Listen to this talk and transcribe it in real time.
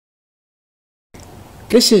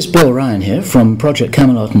This is Bill Ryan here from Project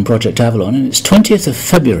Camelot and Project Avalon, and it's 20th of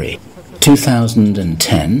February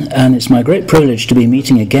 2010, and it's my great privilege to be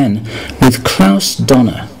meeting again with Klaus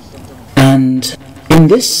Dona. And in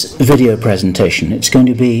this video presentation, it's going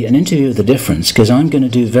to be an interview of the difference, because I'm going to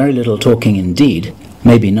do very little talking indeed,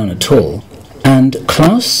 maybe none at all. And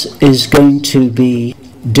Klaus is going to be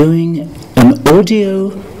doing an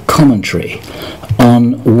audio commentary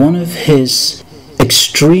on one of his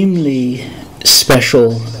extremely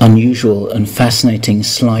special, unusual and fascinating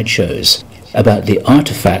slideshows about the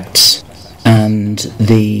artifacts and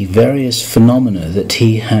the various phenomena that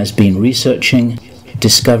he has been researching,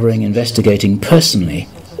 discovering, investigating personally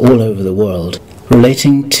all over the world,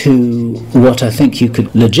 relating to what I think you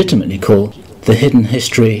could legitimately call the hidden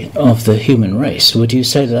history of the human race. Would you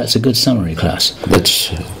say that that's a good summary, Klaus?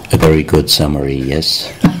 That's a very good summary,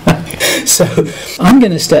 yes. So I'm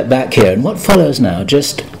going to step back here, and what follows now,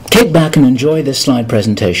 just kick back and enjoy this slide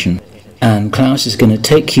presentation, and Klaus is going to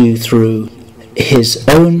take you through his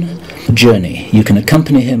own journey. You can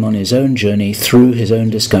accompany him on his own journey through his own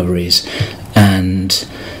discoveries, and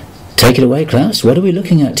take it away, Klaus. What are we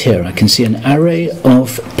looking at here? I can see an array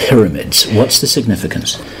of pyramids. What's the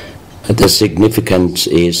significance? The significance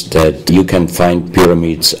is that you can find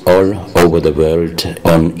pyramids all over the world,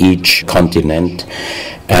 on each continent,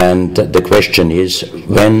 and the question is,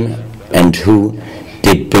 when and who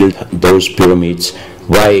did build those pyramids?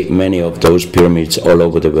 Why many of those pyramids all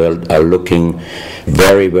over the world are looking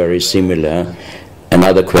very, very similar?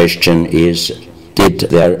 Another question is, did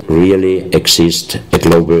there really exist a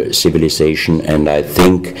global civilization? And I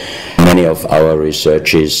think many of our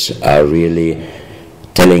researchers are really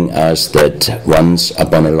telling us that once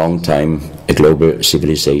upon a long time a global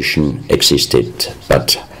civilization existed.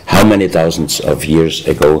 But how many thousands of years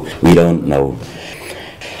ago, we don't know.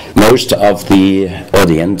 Most of the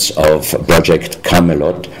audience of Project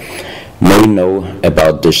Camelot may know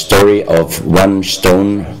about the story of one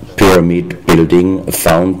stone pyramid building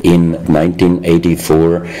found in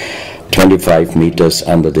 1984, 25 meters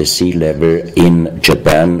under the sea level in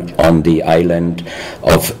Japan, on the island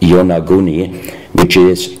of Yonaguni, which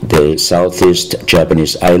is the southeast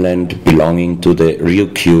Japanese island belonging to the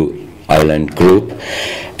Ryukyu island group.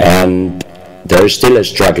 And there is still a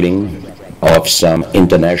struggling of some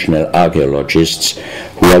international archaeologists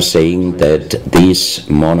who are saying that these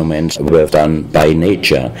monuments were done by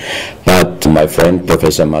nature. But my friend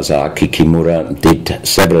Professor Masaaki Kimura did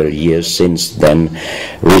several years since then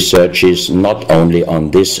researches not only on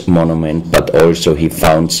this monument, but also he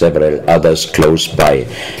found several others close by.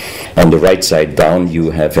 On the right side down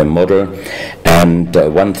you have a model, and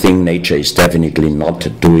one thing nature is definitely not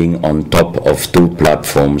doing on top of two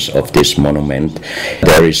platforms of this monument.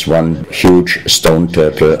 There is one huge stone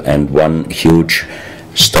turtle and one huge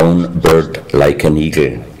stone bird like an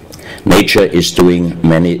eagle. Nature is doing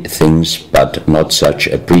many things, but not such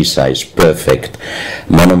a precise, perfect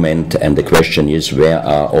monument, and the question is, where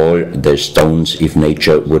are all the stones? If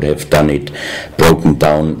nature would have done it broken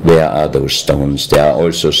down, where are those stones? There are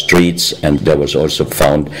also streets, and there was also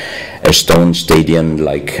found a stone stadium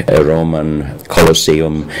like a Roman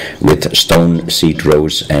Colosseum with stone seat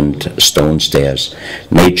rows and stone stairs.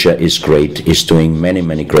 Nature is great, is doing many,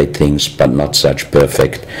 many great things, but not such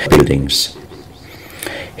perfect buildings.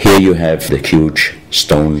 Here you have the huge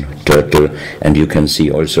stone turtle, and you can see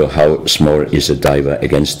also how small is a diver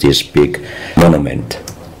against this big monument.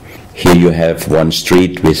 Here you have one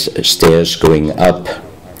street with stairs going up.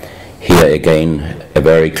 Here again a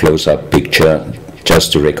very close-up picture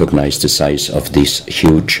just to recognize the size of this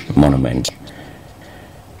huge monument.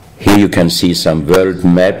 Here you can see some world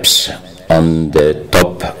maps. On the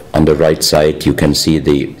top, on the right side, you can see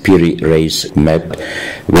the Piri Reis map,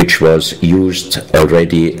 which was used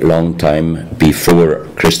already long time before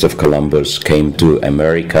Christopher Columbus came to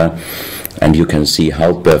America. And you can see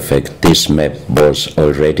how perfect this map was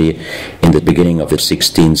already in the beginning of the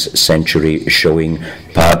 16th century, showing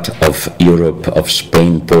part of Europe, of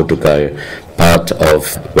Spain, Portugal, part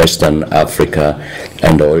of Western Africa,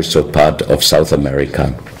 and also part of South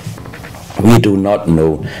America. We do not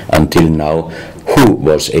know until now who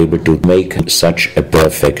was able to make such a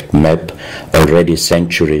perfect map already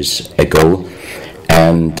centuries ago,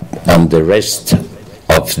 and on the rest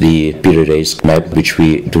of the Piri Reis map, which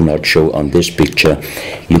we do not show on this picture,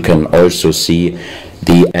 you can also see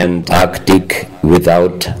the Antarctic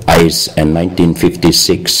without ice. In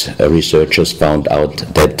 1956, researchers found out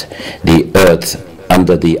that the Earth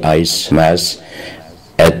under the ice mass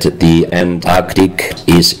at the Antarctic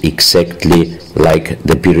is exactly like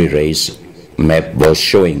the Piri Reis map was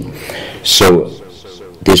showing. So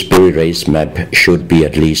this Piri Reis map should be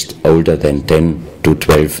at least older than 10 to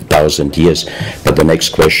 12,000 years. But the next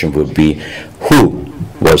question would be, who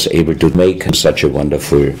was able to make such a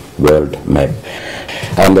wonderful world map?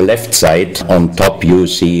 On the left side, on top, you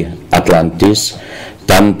see Atlantis,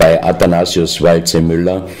 done by Athanasius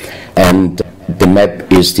Waldseemüller, and the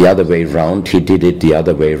map is the other way round. He did it the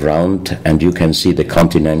other way round, and you can see the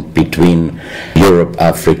continent between Europe,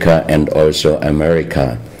 Africa, and also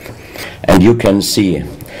America. And you can see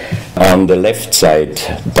on the left side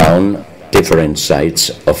down different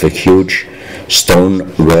sides of a huge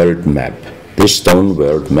stone world map. This stone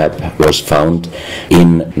world map was found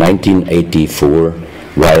in 1984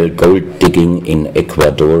 while gold digging in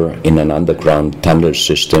Ecuador in an underground tunnel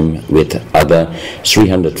system with other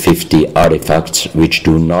 350 artifacts which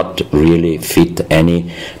do not really fit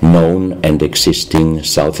any known and existing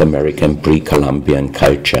South American pre-Columbian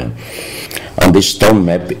culture. On this stone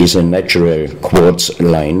map is a natural quartz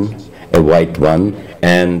line, a white one,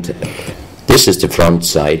 and this is the front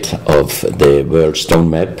side of the world stone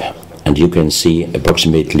map, and you can see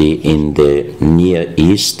approximately in the Near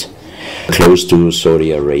East, close to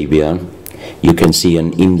Saudi Arabia, you can see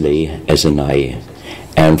an inlay as an eye.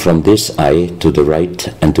 And from this eye to the right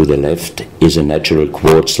and to the left is a natural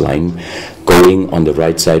quartz line going on the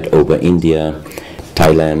right side over India,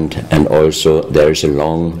 Thailand, and also there is a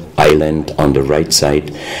long island on the right side,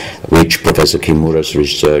 which Professor Kimura's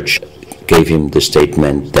research gave him the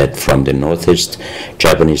statement that from the northeast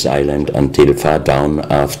Japanese island until far down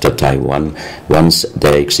after Taiwan, once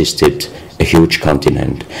there existed a huge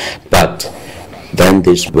continent. But then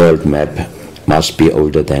this world map must be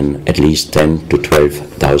older than at least 10 to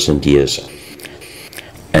 12,000 years.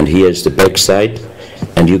 And here is the back side,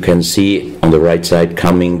 and you can see on the right side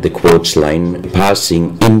coming the quartz line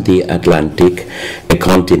passing in the Atlantic, a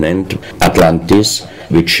continent, Atlantis,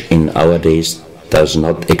 which in our days does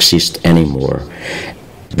not exist anymore.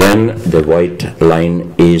 Then the white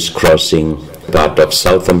line is crossing part of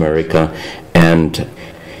South America, and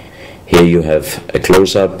here you have a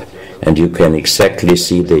close-up, and you can exactly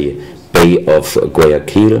see the Bay of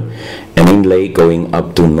Guayaquil, an inlay going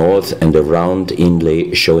up to north, and a round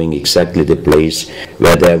inlay showing exactly the place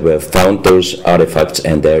where there were found those artifacts,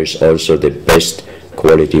 and there is also the best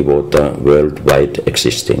quality water worldwide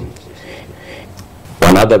existing.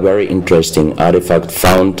 Another very interesting artifact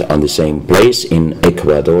found on the same place in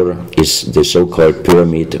Ecuador is the so-called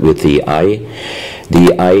pyramid with the eye.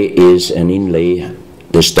 The eye is an inlay.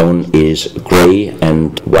 The stone is gray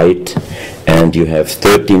and white, and you have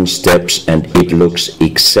 13 steps, and it looks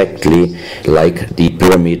exactly like the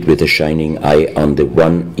pyramid with a shining eye on the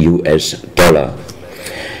 $1 US.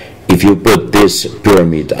 If you put this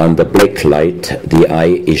pyramid under black light, the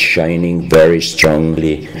eye is shining very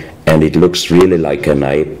strongly, and it looks really like an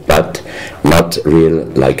eye, but not real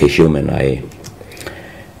like a human eye.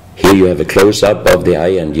 Here you have a close-up of the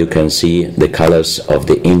eye, and you can see the colors of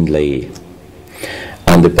the inlay.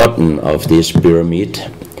 On the bottom of this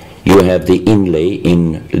pyramid, you have the inlay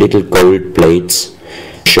in little gold plates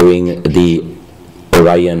showing the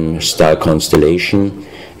Orion star constellation,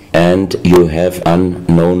 and you have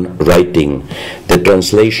unknown writing. The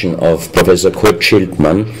translation of Professor Kurt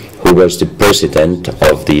Schildmann, who was the president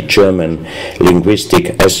of the German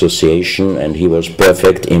Linguistic Association, and he was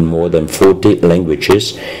perfect in more than 40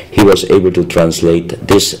 languages. He was able to translate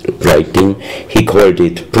this writing. He called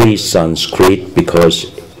it pre-Sanskrit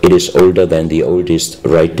because it is older than the oldest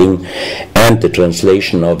writing, and the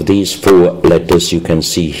translation of these 4 letters you can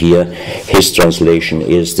see here, his translation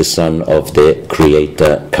is "the Son of the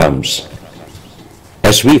Creator comes."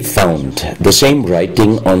 As we found the same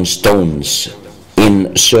writing on stones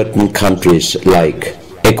in certain countries like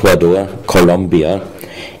Ecuador, Colombia,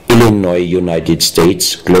 Illinois, United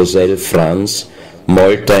States, Clausel, France,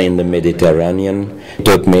 Malta in the Mediterranean,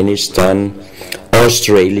 Turkmenistan,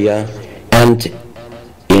 Australia, and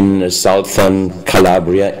in southern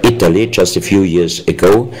Calabria, Italy, just a few years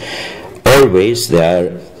ago. Always there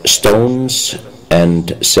are stones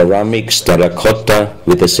and ceramics, terracotta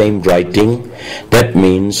with the same writing. That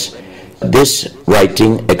means this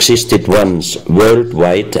writing existed once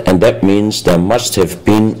worldwide, and that means there must have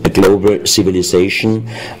been a global civilization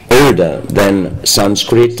older than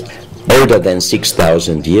Sanskrit, older than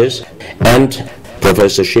 6,000 years. And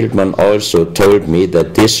Professor Schildmann also told me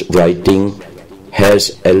that this writing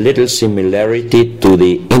has a little similarity to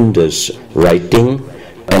the Indus writing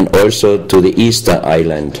and also to the Easter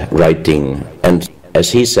Island writing. And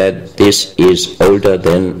as he said, this is older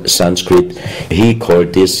than Sanskrit. He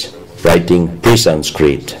called this writing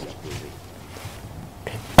pre-Sanskrit.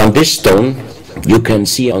 On this stone, you can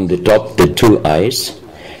see on the top the 2 eyes,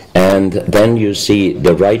 And then you see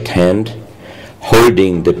the right hand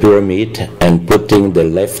holding the pyramid and putting the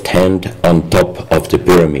left hand on top of the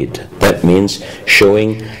pyramid. That means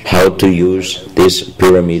showing how to use this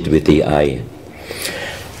pyramid with the eye.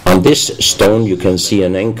 On this stone you can see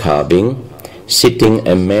an encarving, sitting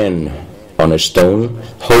a man on a stone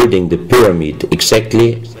holding the pyramid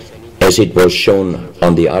exactly as it was shown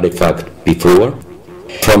on the artifact before.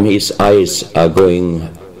 From his eyes are going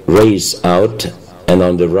rays out, and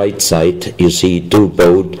on the right side you see two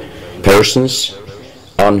bowed persons.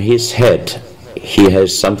 On his head he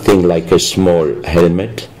has something like a small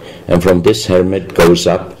helmet, and from this helmet goes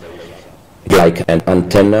up like an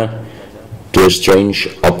antenna to a strange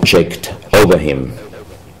object over him.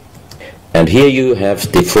 And here you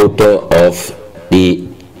have the photo of the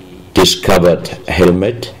discovered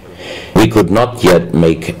helmet. We could not yet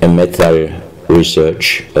make a metal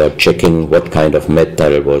research checking what kind of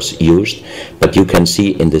metal was used, but you can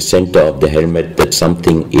see in the center of the helmet that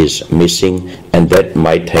something is missing, and that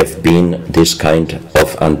might have been this kind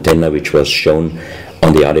of antenna which was shown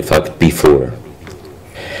on the artifact before.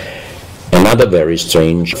 Another very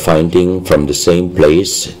strange finding from the same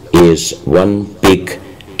place is one big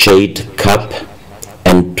jade cup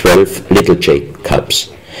and 12 little jade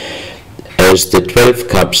cups. As the 12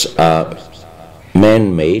 cups are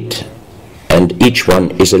man-made, and each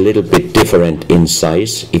one is a little bit different in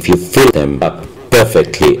size, if you fill them up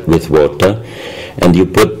perfectly with water and you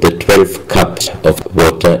put the 12 cups of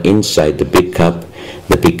water inside the big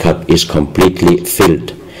cup is completely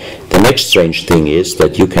filled. The next strange thing is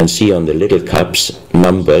that you can see on the little cups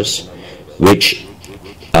numbers which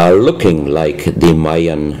are looking like the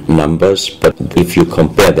Mayan numbers, but if you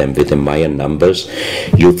compare them with the Mayan numbers,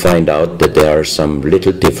 you find out that there are some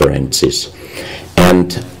little differences.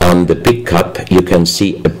 And on the big cup you can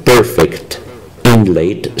see a perfect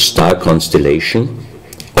inlaid star constellation,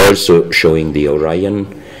 also showing the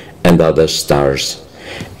Orion and other stars.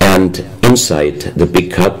 And inside the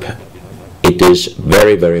big cup it is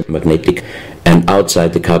very, very magnetic, and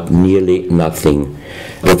outside the cup nearly nothing.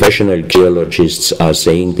 Professional geologists are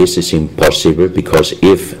saying this is impossible, because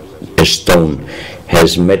if a stone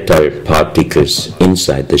has metal particles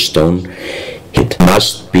inside the stone, it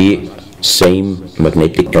must be same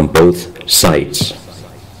magnetic on both sides.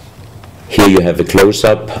 Here you have a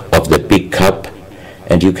close-up of the big cup,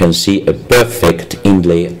 and you can see a perfect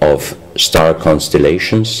inlay of star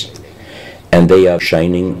constellations, and they are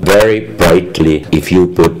shining very brightly if you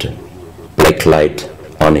put black light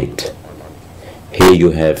on it. Here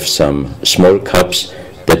you have some small cups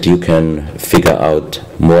that you can figure out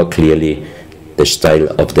more clearly the style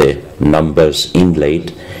of the numbers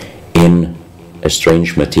inlaid in a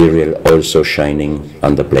strange material, also shining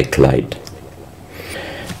under black light.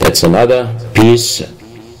 That's another piece,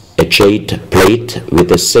 a jade plate with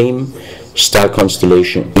the same star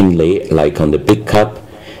constellation inlay like on the big cup,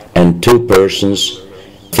 and two persons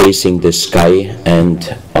facing the sky,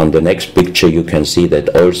 and on the next picture you can see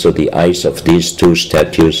that also the eyes of these two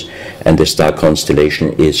statues and the star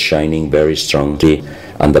constellation is shining very strongly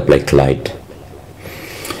under black light.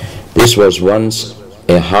 This was once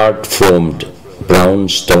a hard-formed brown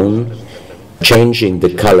stone, changing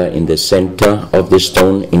the color in the center of the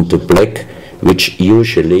stone into black, which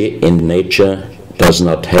usually in nature does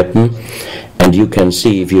not happen. And you can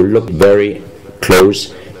see, if you look very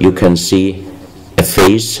close, you can see a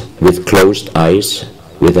face with closed eyes,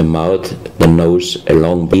 with a mouth, the nose, a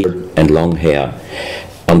long beard and long hair.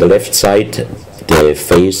 On the left side the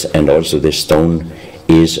face and also the stone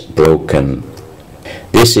is broken.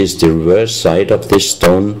 This is the reverse side of this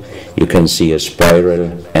stone. You can see a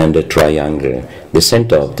spiral and a triangle. The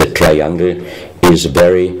center of the triangle is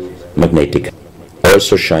very magnetic,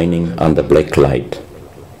 also shining under black light.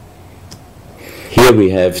 Here we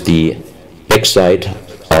have the backside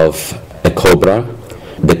of a cobra.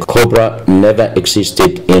 The cobra never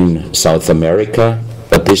existed in South America,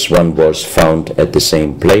 but this one was found at the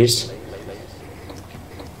same place.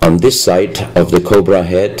 On this side of the cobra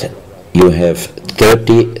head you have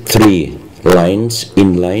 33 lines,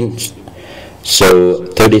 inlines. So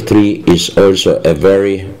 33 is also a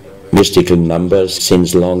very mystical number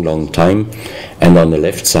since long time. And on the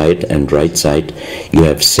left side and right side you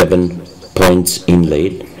have 7 points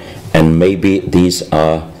inlaid, and maybe these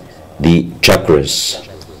are the chakras.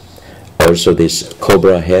 Also this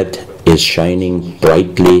cobra head is shining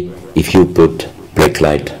brightly if you put black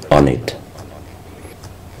light on it.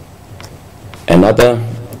 Another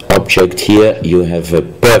object here, you have a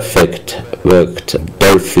perfect worked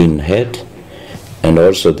dolphin head, and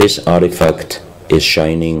also this artifact is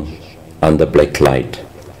shining under black light.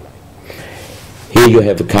 Here you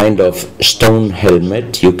have a kind of stone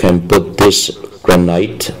helmet. You can put this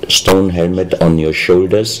granite stone helmet on your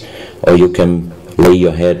shoulders, or you can lay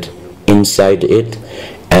your head inside it,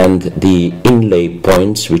 and the inlay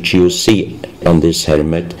points which you see on this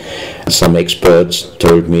helmet, some experts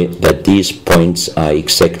told me that these points are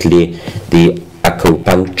exactly the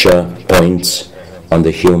acupuncture points on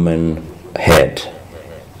the human head.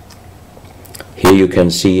 Here you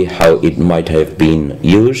can see how it might have been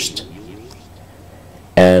used,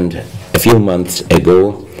 and a few months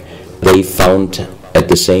ago they found at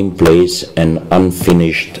the same place an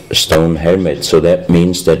unfinished stone helmet. So that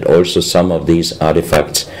means that also some of these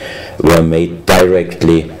artifacts were made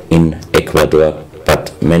directly in Ecuador,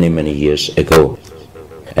 but many years ago.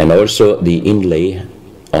 And also the inlay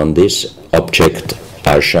on this object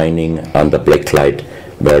are shining under black light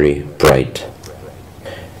very bright.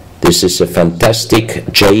 This is a fantastic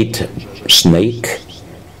jade snake,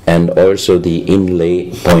 and also the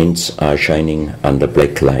inlay points are shining under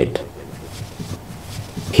black light.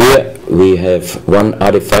 Here we have one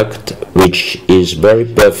artifact which is very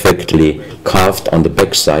perfectly carved on the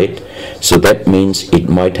back side, so that means it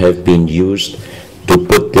might have been used to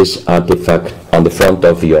put this artifact on the front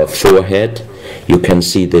of your forehead. You can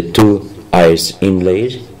see the two eyes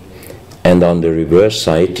inlaid, and on the reverse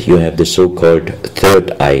side you have the so-called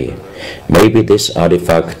third eye. Maybe this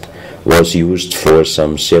artifact was used for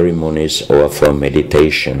some ceremonies or for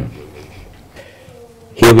meditation.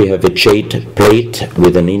 Here we have a jade plate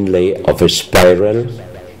with an inlay of a spiral,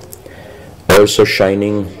 also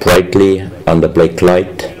shining brightly under black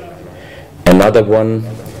light. Another one,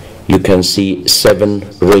 you can see 7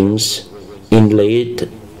 rings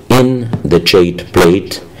inlaid in the jade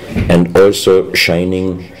plate and also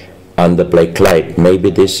shining under black light.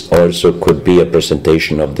 Maybe this also could be a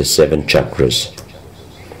presentation of the 7 chakras.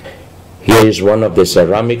 Here is one of the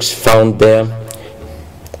ceramics found there.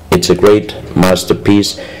 It's a great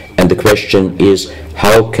masterpiece, and the question is,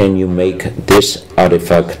 how can you make this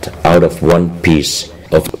artifact out of one piece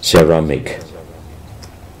of ceramic?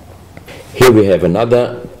 Here we have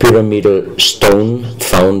another pyramidal stone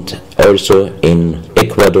found also in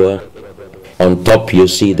Ecuador. On top you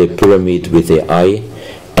see the pyramid with the eye,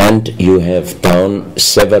 and you have down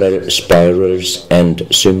several spirals and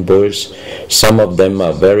symbols. Some of them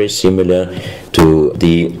are very similar to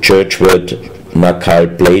the churchward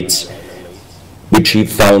Nakal plates, which he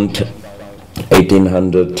found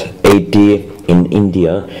 1880 in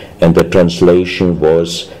India, and the translation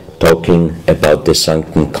was talking about the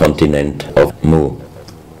sunken continent of Mu.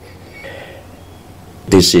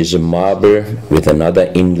 This is a marble with another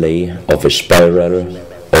inlay of a spiral,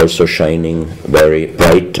 also shining very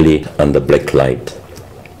brightly under black light.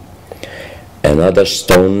 Another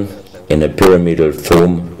stone in a pyramidal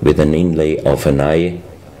form with an inlay of an eye.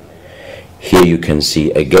 Here you can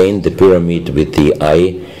see again the pyramid with the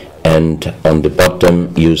eye, and on the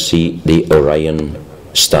bottom you see the Orion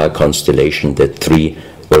star constellation, the 3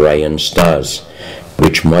 Orion stars,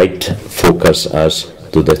 which might focus us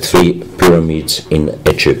to the 3 pyramids in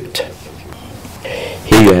Egypt.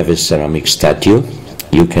 Here you have a ceramic statue.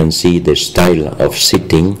 You can see the style of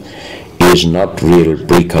sitting is not real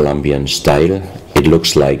pre-Columbian style. It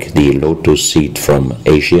looks like the lotus seat from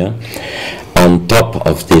Asia. On top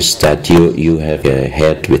of this statue you have a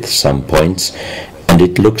head with some points, and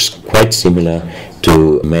it looks quite similar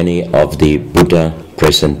to many of the Buddha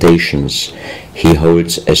presentations. He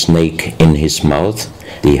holds a snake in his mouth.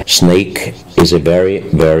 The snake is a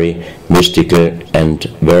very mystical and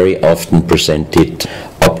very often presented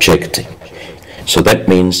object. So that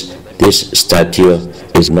means this statue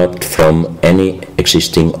is not from any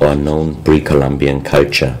existing or known pre-Columbian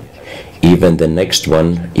culture. Even the next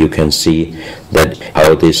one, you can see that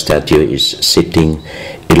how this statue is sitting,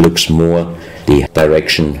 it looks more the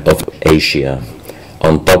direction of Asia.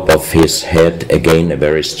 On top of his head, again a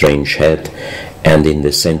very strange head, and in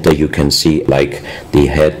the center you can see like the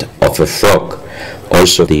head of a frog.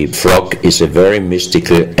 Also the frog is a very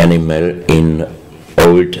mystical animal in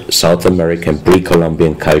old South American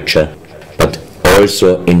pre-Columbian culture, but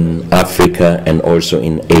also in Africa and also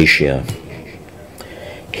in Asia.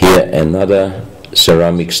 Here another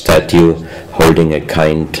ceramic statue holding a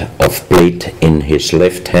kind of plate in his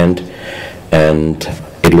left hand, and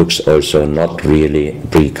it looks also not really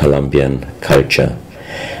pre-Columbian culture.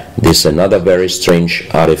 This another very strange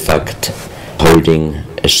artifact holding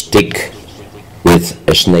a stick with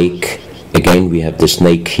a snake. Again we have the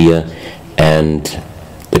snake here, and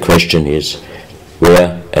the question is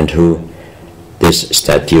where and who this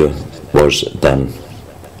statue was done.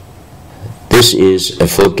 This is a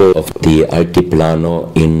photo of the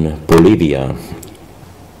Altiplano in Bolivia.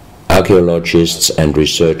 archaeologists and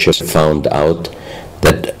researchers found out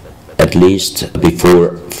that at least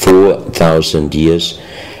before 4,000 years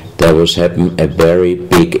there was happened a very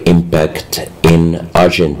big impact in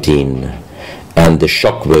Argentina, and the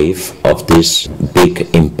shock wave of this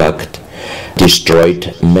big impact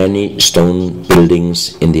destroyed many stone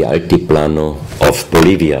buildings in the Altiplano of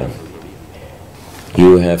Bolivia.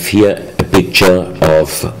 You have here a picture of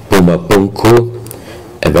Puma Punku,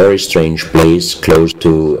 a very strange place close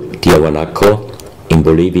to Tiahuanaco in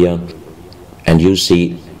Bolivia, and you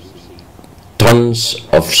see tons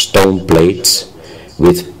of stone plates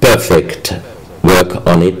with perfect work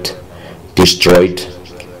on it destroyed.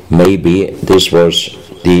 Maybe this was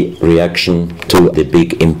the reaction to the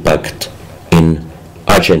big impact in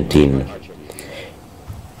Argentina.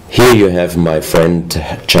 Here you have my friend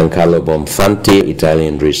Giancarlo Bonfanti,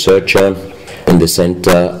 Italian researcher, in the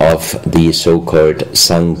center of the so-called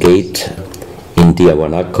Sun Gate in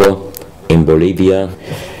Tiahuanaco in Bolivia,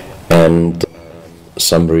 and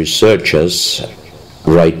some researchers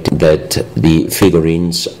write that the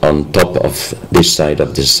figurines on top of this side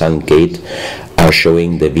of the Sun Gate are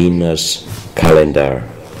showing the Venus calendar.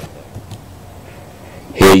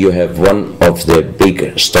 Here you have one of the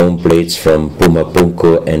big stone plates from Puma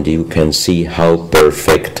Punku, and you can see how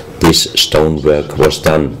perfect this stonework was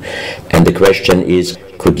done. And the question is,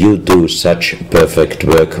 could you do such perfect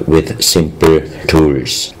work with simple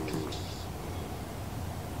tools?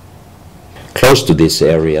 Close to this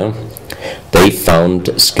area, they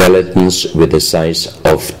found skeletons with a size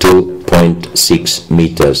of 2.6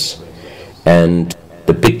 meters. And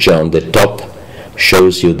the picture on the top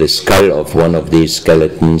shows you the skull of one of these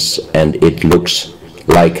skeletons, and it looks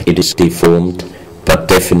like it is deformed, but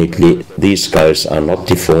definitely these skulls are not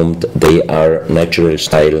deformed, they are natural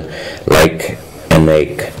style, like an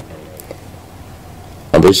egg.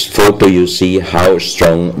 On this photo you see how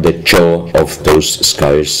strong the jaw of those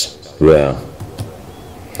skulls were.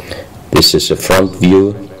 This is a front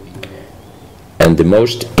view, and the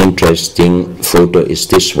most interesting photo is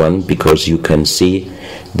this one, because you can see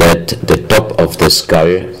that the top of the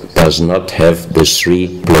skull does not have the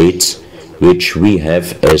three plates which we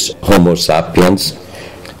have as Homo sapiens,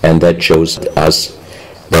 and that shows us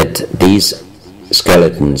that these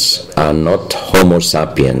skeletons are not Homo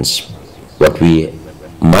sapiens. What we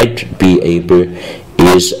might be able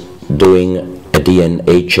is doing a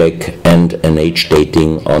DNA check and an age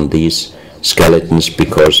dating on these skeletons,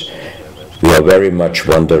 because we are very much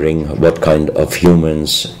wondering what kind of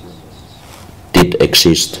humans did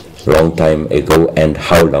exist long time ago and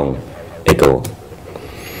how long ago.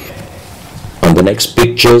 On the next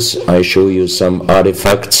pictures I show you some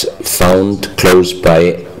artifacts found close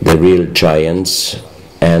by the real giants,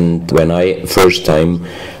 and when I first time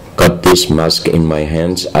got this mask in my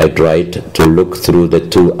hands I tried to look through the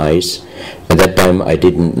two eyes. At that time I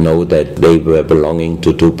didn't know that they were belonging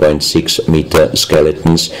to 2.6 meter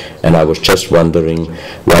skeletons, and I was just wondering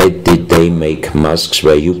why did they make masks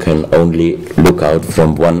where you can only look out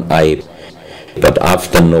from one eye. But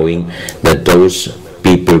after knowing that those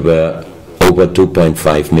people were over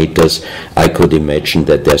 2.5 meters, I could imagine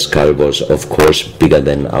that their skull was of course bigger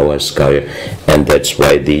than our skull, and that's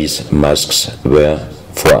why these masks were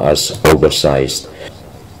for us oversized.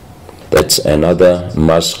 That's another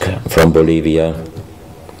mask from Bolivia,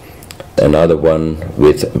 another one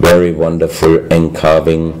with very wonderful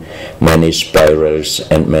encarving, many spirals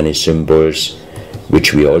and many symbols,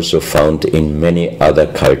 which we also found in many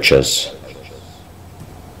other cultures.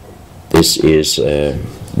 This is a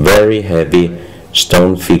very heavy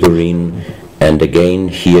stone figurine, and again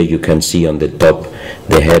here you can see on the top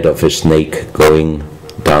the head of a snake going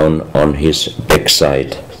down on his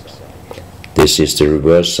backside. This is the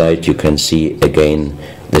reverse side, you can see again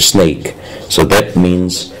the snake. So that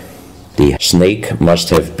means the snake must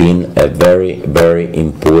have been a very, very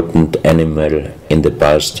important animal in the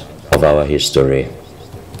past of our history.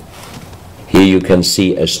 Here you can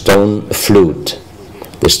see a stone flute.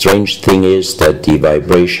 The strange thing is that the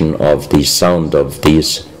vibration of the sound of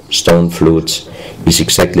these stone flutes is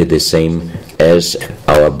exactly the same as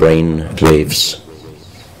our brain waves.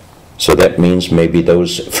 So that means maybe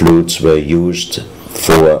those flutes were used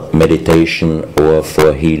for meditation or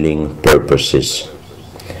for healing purposes.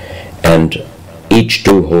 And each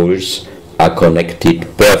two holes are connected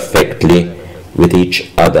perfectly with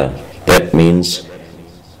each other. That means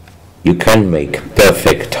you can make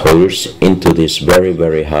perfect holes into this very,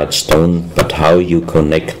 very hard stone, but how you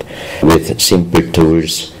connect with simple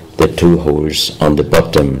tools the two holes on the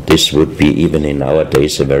bottom, this would be even in our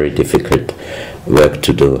days a very difficult work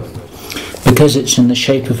to do. Because it's in the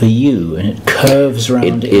shape of a U and it curves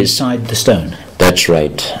round inside the stone. That's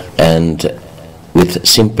right. And with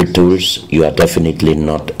simple tools, you are definitely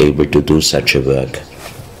not able to do such a work.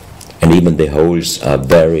 And even the holes are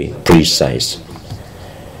very precise.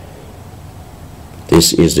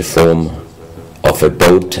 This is the form of a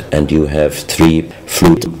boat, and you have 3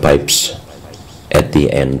 flute pipes at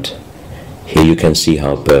the end. Here you can see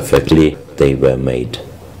how perfectly they were made.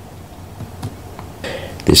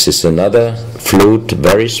 This is another flute,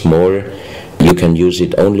 very small. You can use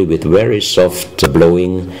it only with very soft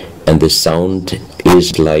blowing, and the sound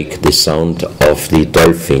is like the sound of the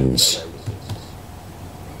dolphins.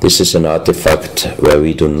 This is an artifact where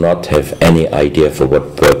we do not have any idea for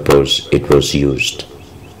what purpose it was used.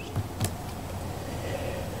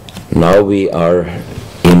 Now we are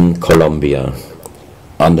in Colombia.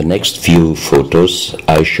 On the next few photos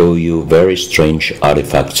I show you very strange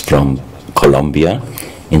artifacts from Colombia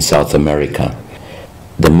in South America.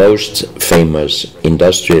 The most famous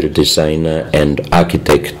industrial designer and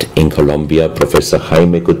architect in Colombia, Professor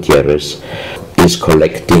Jaime Gutierrez, is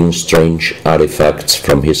collecting strange artifacts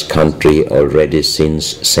from his country already since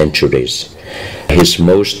centuries. His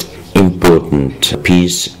most important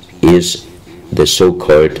piece is the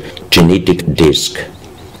so-called genetic disc.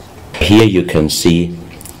 Here you can see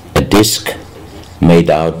a disc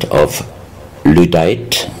made out of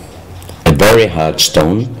lyddite, a very hard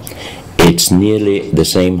stone. It's nearly the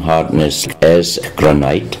same hardness as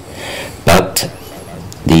granite, but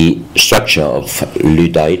the structure of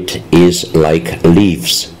lyddite is like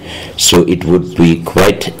leaves, so it would be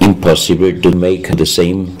quite impossible to make the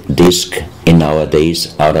same disc in our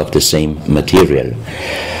days out of the same material.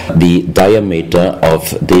 The diameter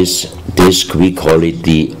of this disc, we call it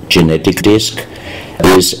the genetic disc,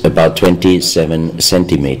 is about 27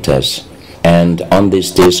 centimeters. And on this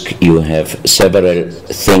disc you have several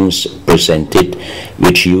things presented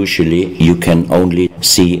which usually you can only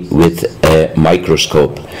see with a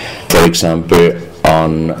microscope. For example,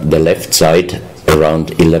 on the left side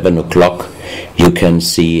around 11 o'clock you can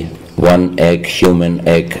see one egg, human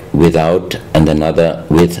egg, without, and another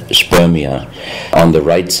with spermia. On the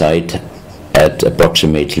right side at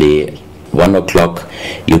approximately 1 o'clock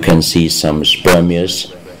you can see some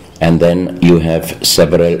spermias. And then you have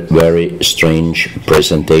several very strange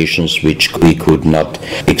presentations which we could not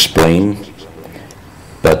explain.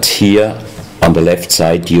 But here on the left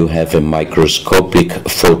side you have a microscopic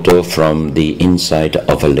photo from the inside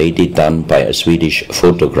of a lady done by a Swedish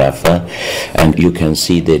photographer, and you can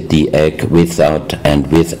see that the egg without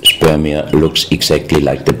and with spermia looks exactly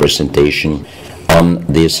like the presentation on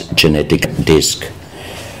this genetic disc.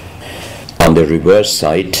 On the reverse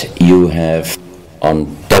side you have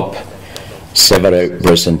on top several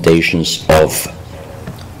presentations of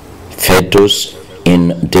fetus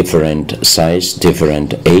in different size,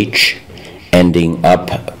 different age, ending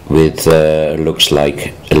up with looks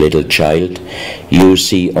like a little child. You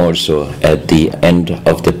see also at the end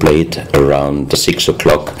of the plate around 6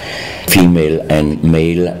 o'clock female and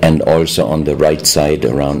male, and also on the right side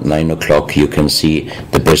around 9 o'clock you can see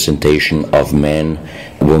the presentation of man,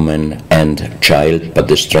 woman and child. But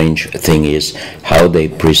the strange thing is how they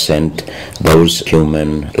present those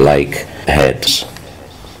human-like heads.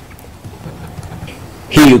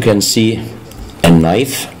 Here you can see a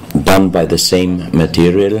knife done by the same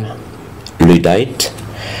material, lyddite.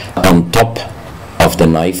 On top of the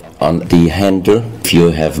knife, on the handle, you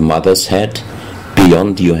have mother's head,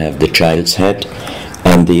 beyond you have the child's head,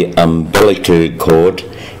 and the umbilical cord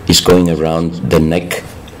is going around the neck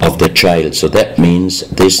of the child. So that means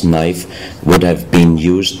this knife would have been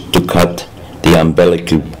used to cut the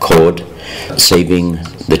umbilical cord, saving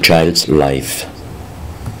the child's life.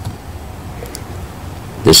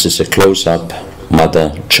 This is a close-up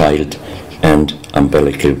mother, child and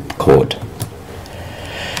umbilical cord.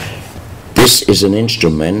 This is an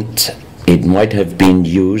instrument. It might have been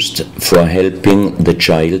used for helping the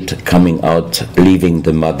child coming out, leaving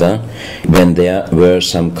the mother, when there were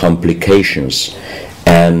some complications.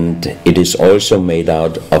 And it is also made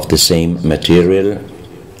out of the same material,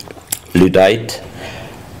 lyddite.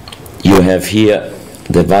 You have here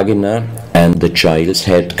the vagina and the child's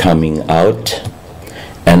head coming out,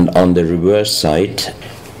 and on the reverse side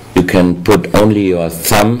you can put only your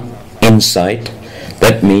thumb inside.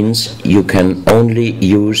 That means you can only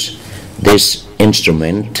use this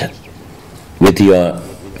instrument with your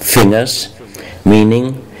fingers,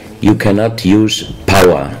 meaning you cannot use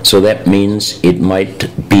power. So that means it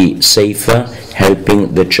might be safer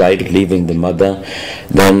helping the child leaving the mother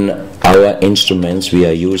than our instruments we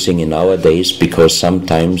are using in our days, because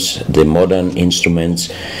sometimes the modern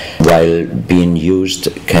instruments, while being used,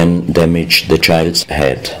 can damage the child's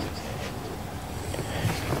head.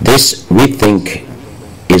 This, we think,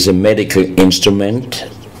 is a medical instrument.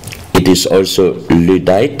 It is also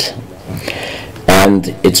lyddite,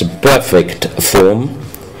 and it's a perfect form.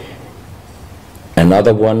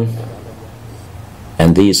 Another one,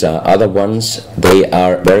 and these are other ones, they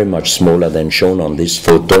are very much smaller than shown on this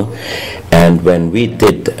photo. And when we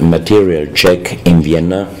did a material check in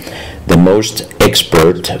Vienna, the most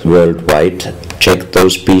expert worldwide checked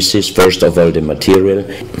those pieces. First of all, the material.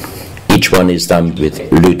 Each one is done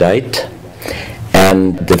with lyddite,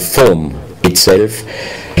 and the form itself,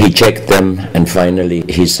 he checked them, and finally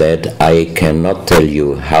he said, I cannot tell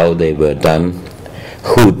you how they were done,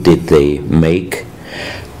 who did they make,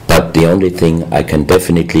 but the only thing I can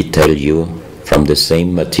definitely tell you, from the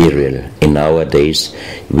same material in our days,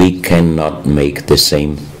 we cannot make the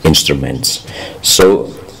same instruments.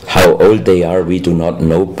 So how old they are, we do not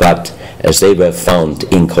know, but as they were found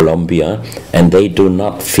in Colombia, and they do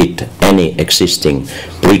not fit any existing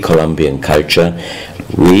pre-Columbian culture,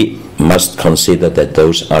 we must consider that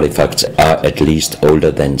those artifacts are at least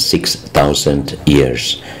older than 6,000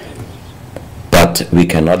 years. But we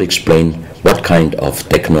cannot explain what kind of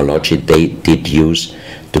technology they did use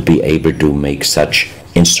to be able to make such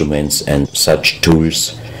instruments and such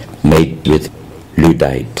tools made with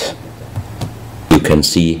lyddite. You can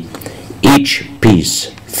see each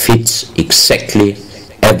piece fits exactly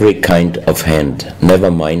every kind of hand, never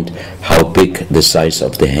mind how big the size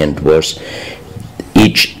of the hand was.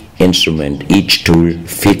 Each instrument, each tool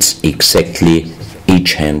fits exactly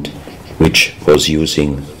each hand which was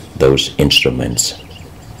using those instruments.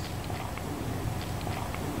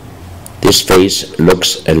 This face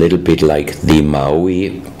looks a little bit like the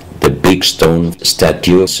Maui, the big stone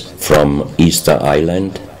statues from Easter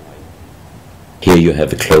Island. Here you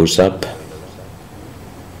have a close-up.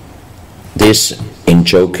 This, in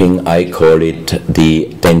joking, I call it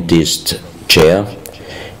the dentist chair.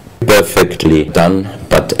 Perfectly done,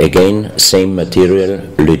 but again, same material,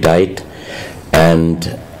 lyddite.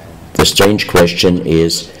 And the strange question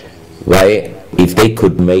is, why, if they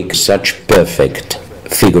could make such perfect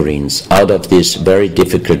figurines out of this very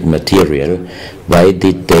difficult material, why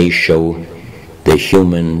did they show the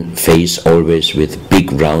human face always with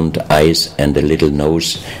big round eyes and a little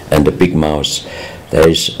nose and a big mouth? There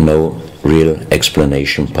is no real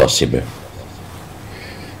explanation possible.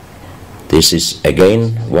 This is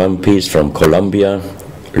again one piece from Colombia,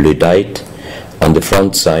 lyddite. On the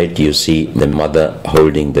front side you see the mother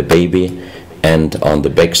holding the baby, and on the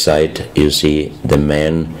back side you see the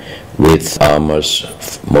man with armors,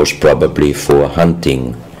 most probably for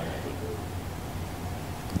hunting.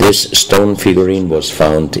 This stone figurine was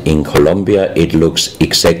found in Colombia. It looks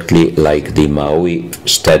exactly like the Maui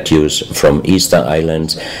statues from Easter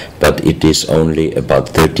Islands, but it is only about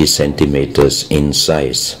 30 centimeters in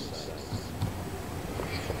size.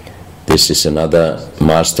 This is another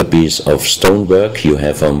masterpiece of stonework. You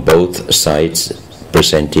have on both sides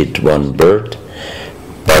presented one bird,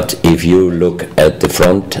 but if you look at the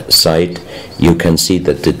front side, you can see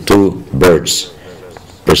that the two birds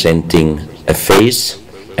presenting a face,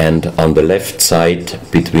 and on the left side,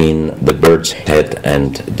 between the bird's head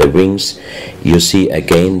and the wings, you see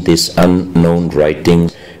again this unknown writing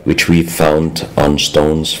which we found on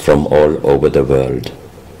stones from all over the world.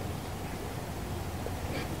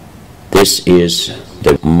 This is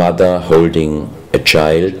the mother holding a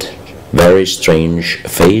child, very strange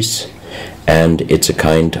face, and it's a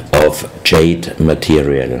kind of jade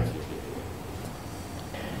material.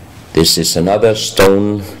 This is another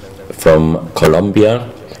stone from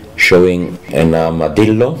Colombia, showing an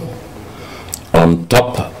armadillo. On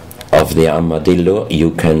top of the armadillo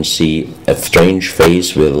you can see a strange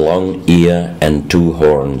face with long ear and two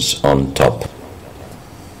horns on top.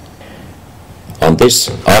 On this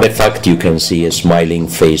artifact you can see a smiling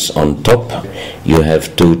face on top. You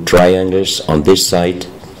have two triangles on this side,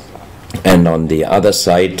 and on the other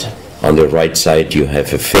side, on the right side, you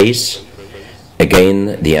have a face.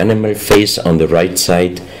 Again, the animal face on the right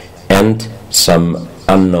side, and some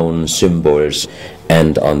unknown symbols.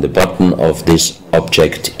 And on the bottom of this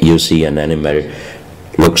object you see an animal,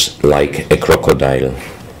 looks like a crocodile.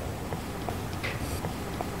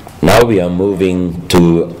 Now we are moving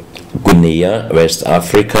to Guinea, West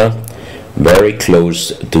Africa, very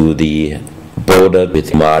close to the border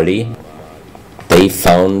with Mali. They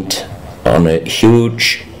found on a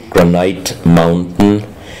huge granite mountain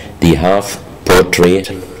the half portrait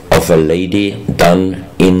of a lady done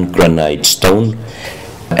in granite stone,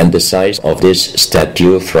 and the size of this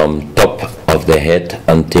statue from top of the head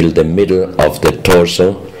until the middle of the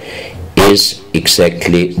torso is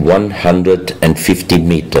exactly 150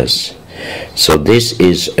 meters. So this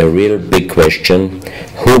is a real big question.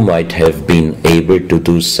 Who might have been able to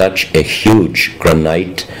do such a huge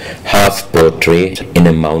granite half portrait in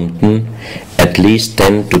a mountain at least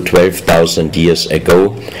 10 to 12,000 years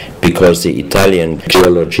ago? Because the Italian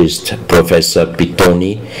geologist Professor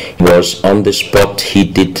Pittoni was on the spot. He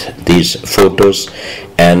did these photos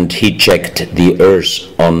and he checked the earth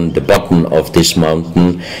on the bottom of this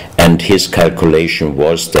mountain, and his calculation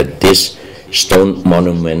was that this stone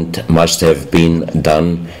monument must have been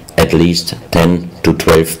done at least 10 to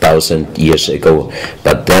 12,000 years ago.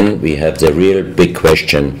 But then we have the real big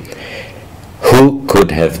question: who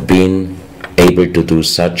could have been able to do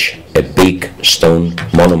such a big stone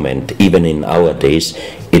monument? Even in our days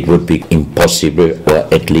it would be impossible,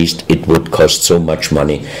 or at least it would cost so much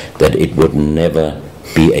money that it would never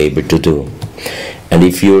be able to do. And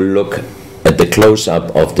if you look at the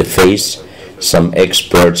close-up of the face, some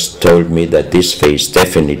experts told me that this face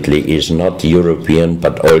definitely is not European,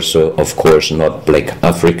 but also of course not black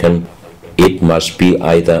African. It must be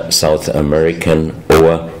either South American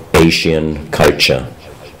or Asian culture.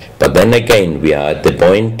 But then again, we are at the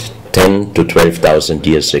point 10 to 12,000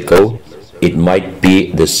 years ago. It might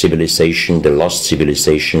be the civilization, the lost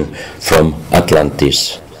civilization from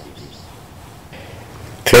Atlantis.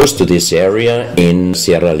 Close to this area in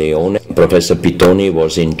Sierra Leone, Professor Pittoni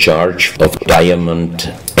was in charge of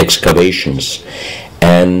diamond excavations.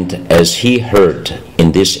 And as he heard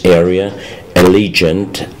in this area a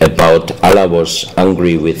legend about Allah was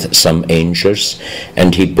angry with some angels,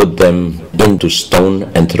 and he put them into stone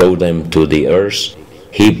and throw them to the earth.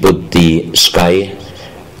 He put the sky,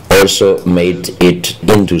 also made it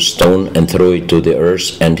into stone and throw it to the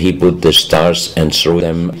earth, and he put the stars and throw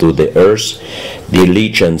them to the earth. The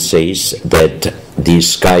legend says that the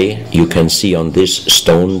sky you can see on this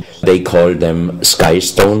stone, they call them sky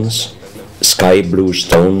stones, sky blue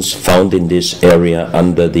stones found in this area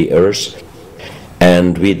under the earth.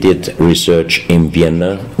 And we did research in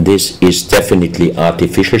Vienna. This is definitely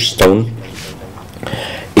artificial stone.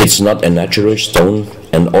 It's not a natural stone,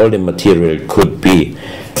 and all the material could be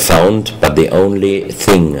found, but the only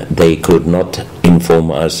thing they could not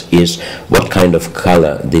inform us is what kind of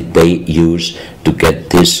color did they use to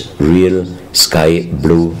get this real sky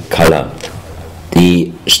blue color.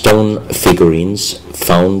 The stone figurines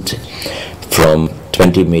found from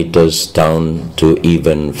 20 meters down to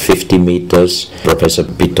even 50 meters. Professor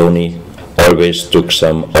Pittoni always took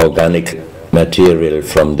some organic material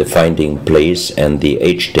from the finding place, and the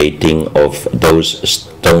age dating of those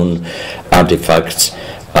stone artifacts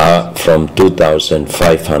are from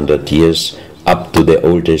 2,500 years up to the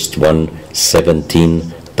oldest one,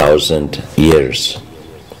 17,000 years.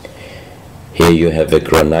 Here you have a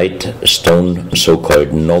granite stone, so-called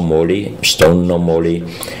nomoli, stone nomoli,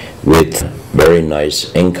 with very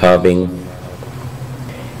nice encarving.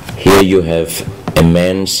 Here you have a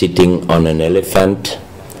man sitting on an elephant,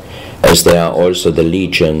 as there are also the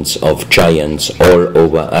legends of giants all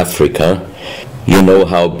over Africa. You know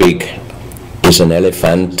how big is an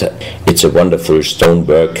elephant. It's a wonderful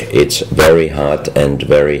stonework. It's very hard and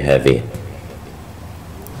very heavy.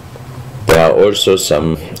 There are also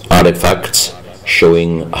some artifacts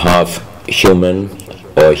showing half human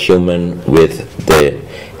or human with the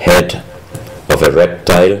head of a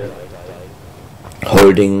reptile,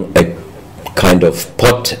 holding a kind of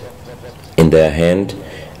pot in their hand,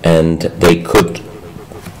 and they could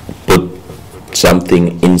put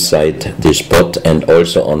something inside this pot, and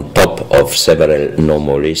also on top of several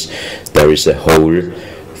nomolis there is a hole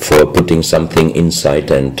for putting something inside,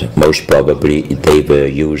 and most probably they were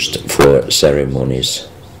used for ceremonies.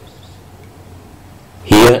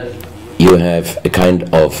 Here you have a kind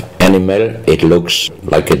of animal. It looks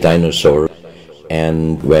like a dinosaur,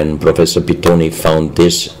 and when Professor Pittoni found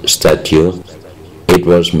this statue, it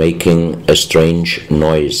was making a strange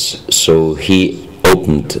noise. So he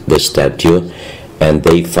opened the statue, and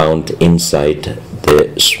they found inside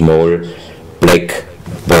the small black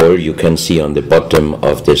ball you can see on the bottom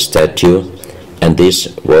of the statue, and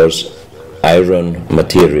this was iron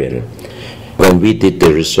material. When we did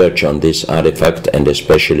the research on this artifact, and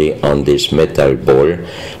especially on this metal ball,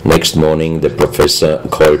 next morning the professor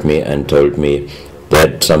called me and told me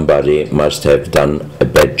that somebody must have done a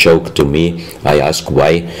bad joke to me. I asked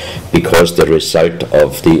why. Because the result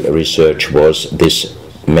of the research was this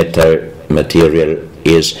metal material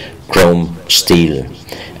is chrome steel,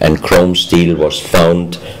 and chrome steel was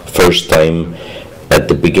found first time at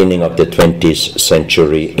the beginning of the 20th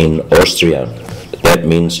century in Austria. That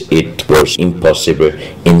means it was impossible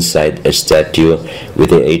inside a statue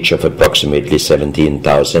with the age of approximately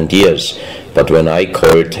 17,000 years. But when I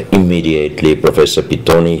called immediately Professor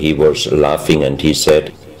Pittoni, he was laughing and he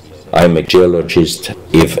said, "I'm a geologist.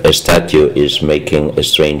 If a statue is making a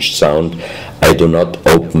strange sound, I do not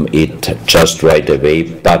open it just right away,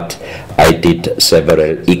 but I did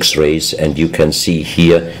several X-rays, and you can see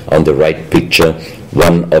here on the right picture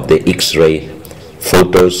one of the X-ray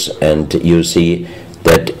photos, and you see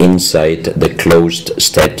that inside the closed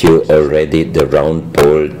statue already the round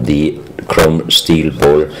ball, the chrome steel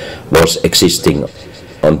ball, was existing.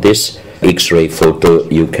 On this X-ray photo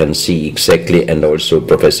you can see exactly, and also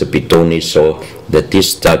Professor Pittoni saw that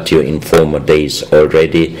this statue in former days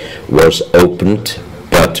already was opened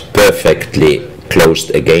but perfectly closed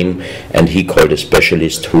again, and he called a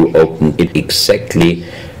specialist who opened it exactly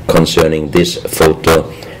concerning this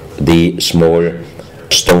photo, the small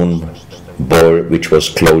stone ball which was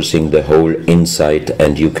closing the hole inside,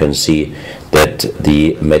 and you can see that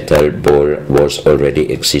the metal ball was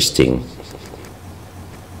already existing.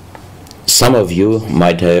 Some of you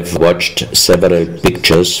might have watched several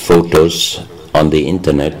pictures, photos on the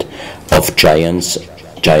internet of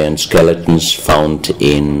giant skeletons found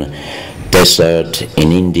in desert,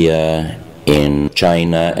 in India, in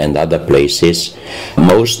China and other places.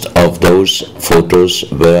 Most of those photos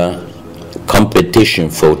were competition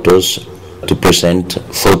photos to present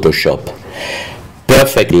Photoshop.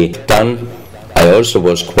 Perfectly done. I also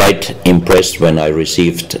was quite impressed when I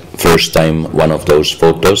received first time one of those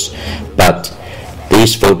photos, but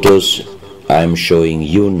these photos I'm showing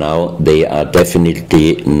you now, they are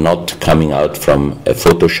definitely not coming out from a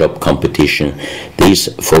Photoshop competition. These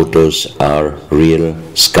photos are real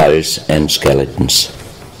skulls and skeletons.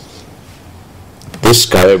 This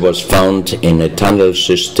skull was found in a tunnel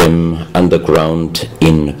system underground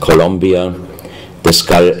in Colombia. The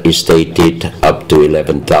skull is dated up to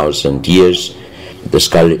 11,000 years. The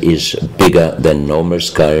skull is bigger than normal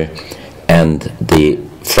skull, and the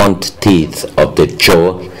front teeth of the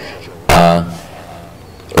jaw are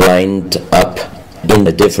lined up in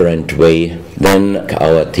a different way than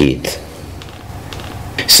our teeth.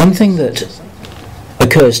 Something that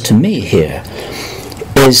occurs to me here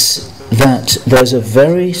is that there's a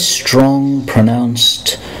very strong,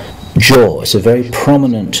 pronounced jaw. It's a very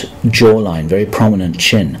prominent jawline, very prominent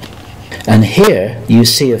chin. And here you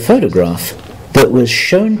see a photograph that was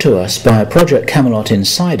shown to us by a Project Camelot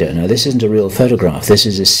insider. Now, this isn't a real photograph. This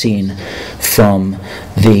is a scene from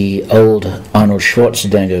the old Arnold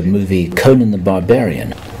Schwarzenegger movie Conan the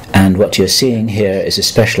Barbarian. And what you're seeing here is a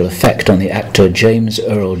special effect on the actor James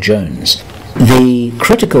Earl Jones. The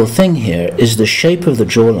critical thing here is the shape of the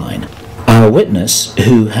jawline. Our witness,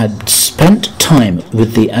 who had spent time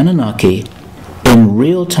with the Anunnaki in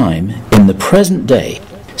real time, in the present day,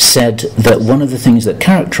 said that one of the things that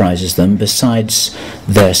characterizes them, besides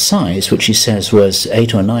their size, which he says was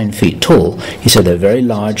 8 or 9 feet tall, he said they're very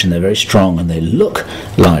large and they're very strong and they look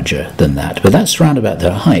larger than that, but that's round about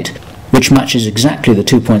their height, which matches exactly the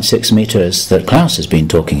 2.6 meters that Klaus has been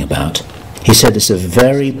talking about. He said it's a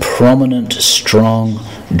very prominent, strong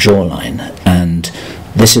jawline, and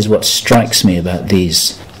this is what strikes me about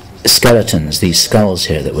these skeletons, these skulls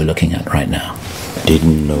here that we're looking at right now.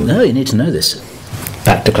 Didn't know. No, you need to know this.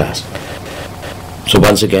 Back to class. So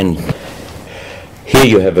once again, here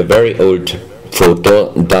you have a very old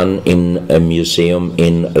photo done in a museum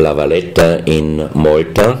in La Valletta in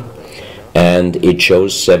Malta, and it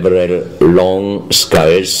shows several long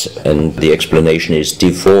skulls, and the explanation is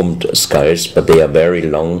deformed skulls, but they are very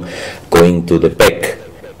long, going to the back.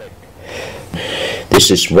 This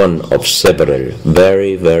is one of several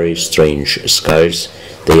very, very strange skulls.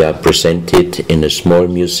 They are presented in a small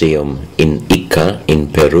museum in Ica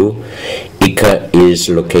in Peru. Ica is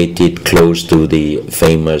located close to the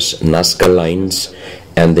famous Nazca lines,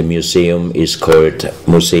 and the museum is called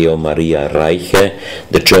Museo Maria Reiche,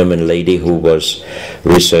 the German lady who was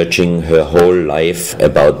researching her whole life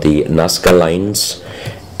about the Nazca lines.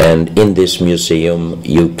 And in this museum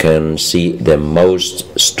you can see the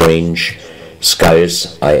most strange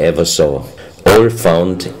skulls I ever saw, all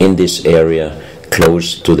found in this area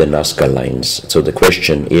close to the Nazca lines. So the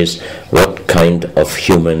question is, what kind of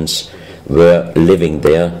humans were living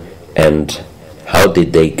there, and how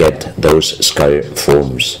did they get those skull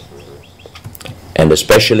forms? And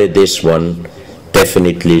especially this one,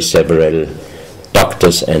 definitely several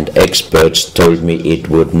doctors and experts told me it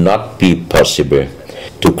would not be possible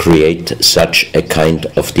to create such a kind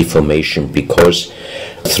of deformation, because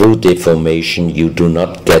through deformation you do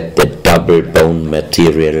not get the double bone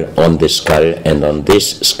material on the skull, and on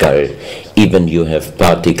this skull even you have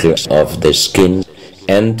particles of the skin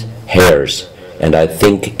and hairs. And I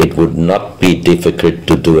think it would not be difficult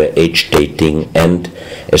to do an age dating and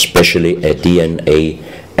especially a DNA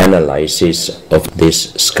analysis of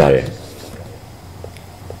this skull.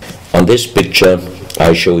 On this picture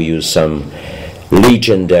I show you some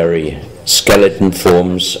legendary skeleton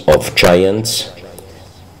forms of giants.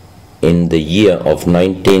 In the year of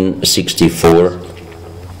 1964,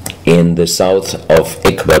 in the south of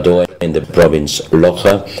Ecuador, in the province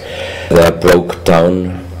Loja, there broke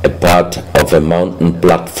down a part of a mountain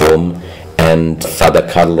platform, and Father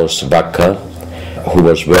Carlos Vaca, who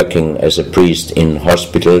was working as a priest in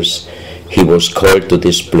hospitals, he was called to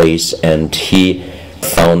this place and he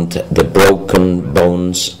found the broken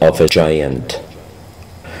bones of a giant.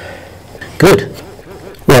 Good.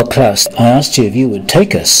 Well, Klaus, I asked you if you would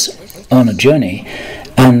take us on a journey,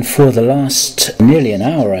 and for the last nearly an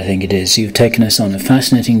hour, I think it is, you've taken us on a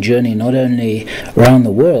fascinating journey not only around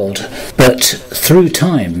the world, but through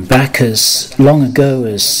time, back as long ago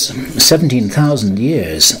as 17,000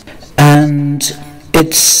 years. And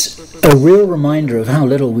it's a real reminder of how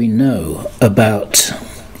little we know about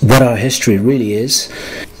what our history really is.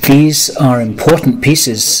 These are important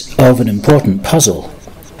pieces of an important puzzle,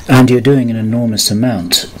 and you're doing an enormous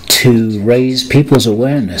amount to raise people's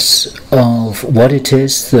awareness of what it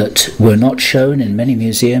is that we're not shown in many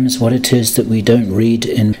museums, what it is that we don't read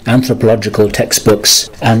in anthropological textbooks,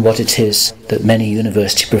 and what it is that many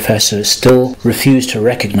university professors still refuse to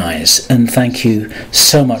recognize. And thank you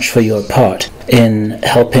so much for your part in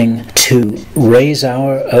helping to raise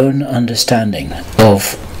our own understanding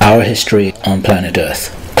of our history on planet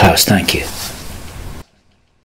Earth. Klaus, thank you.